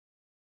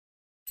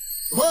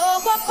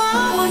Oh,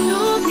 Papua,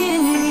 New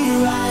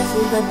Guinea, rise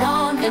with the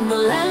dawn in the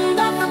land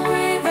of the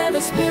brave and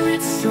the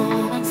spirit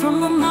strong. From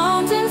the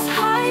mountains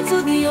high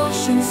to the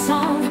ocean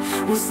song,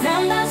 we'll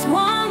stand as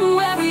one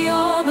where we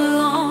all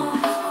belong.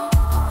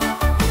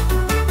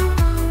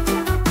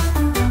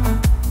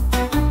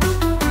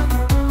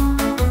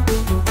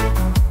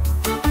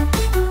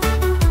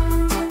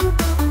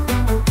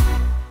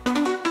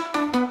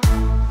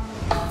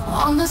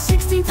 On the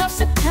 16th of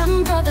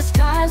September, the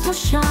skies will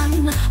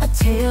shine, a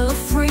tale of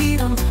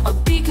freedom, a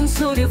beacon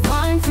so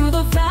divine. Through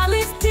the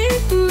valleys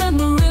deep and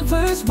the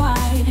rivers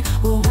wide,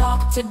 we'll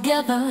walk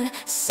together,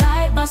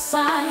 side by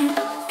side.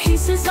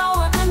 Peace is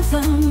our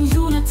anthem,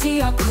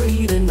 unity our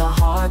creed. In the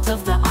heart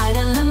of the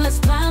island, let's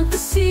plant the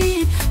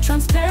seed.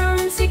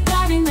 Transparency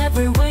guiding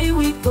every way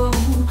we go.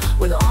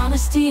 With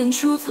honesty and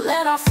truth,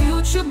 let our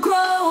future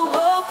grow.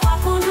 Oh,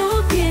 Papua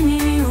New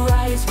Guinea,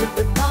 rise with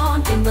the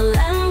dawn in the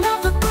land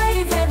of the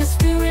brave and the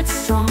spirit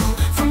strong.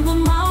 From the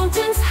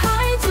mountains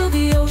high to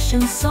the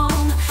ocean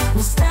song,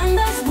 we'll stand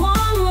as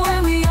one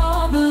where we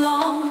all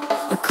belong.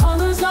 The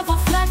colors of our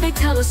flag, they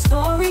tell a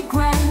story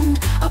grand.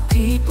 A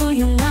people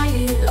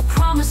united, a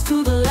promise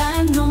to the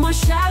land. No more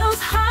shadows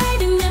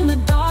hiding in the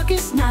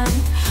darkest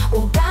night.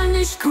 We'll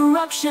banish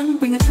corruption,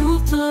 bring the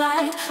truth to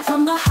light.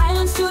 From the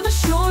highlands to the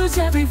shores,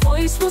 every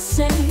voice will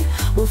say,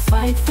 we'll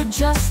fight for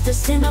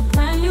justice in a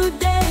brand new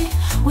day.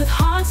 With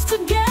hearts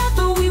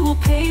together we will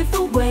pave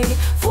the way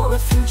for a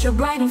future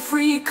bright and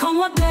free, come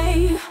what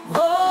may.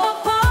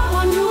 Oh,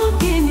 Papua New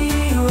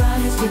Guinea,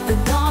 rise with the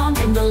dawn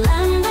in the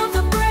land of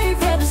the brave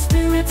where the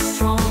spirit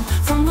strong.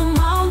 From the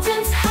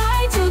mountains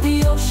high to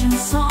the ocean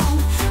song,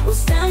 we'll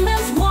stand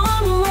as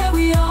one where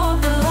we all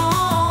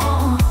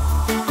belong.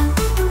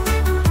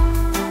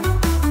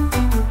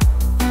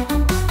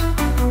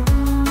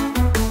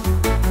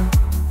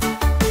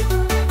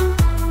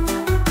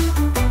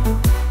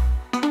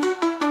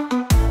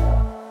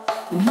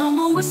 No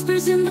more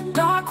whispers in the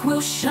dark,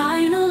 we'll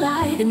shine a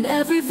light. In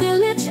every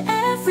village,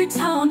 every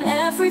town,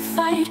 every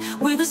fight,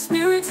 with a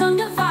spirit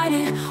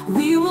undivided,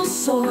 we will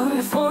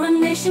soar for a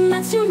nation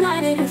that's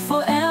united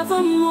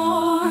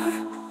forevermore.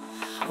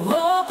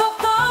 Oh,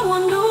 Papua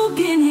New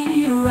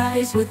Guinea,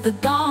 rise with the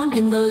dawn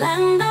in the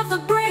land of the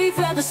brave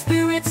where the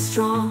spirit's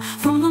strong.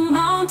 From the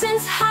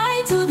mountains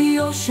high to the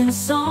ocean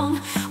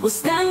song, we'll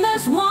stand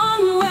as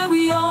one where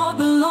we all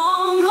belong.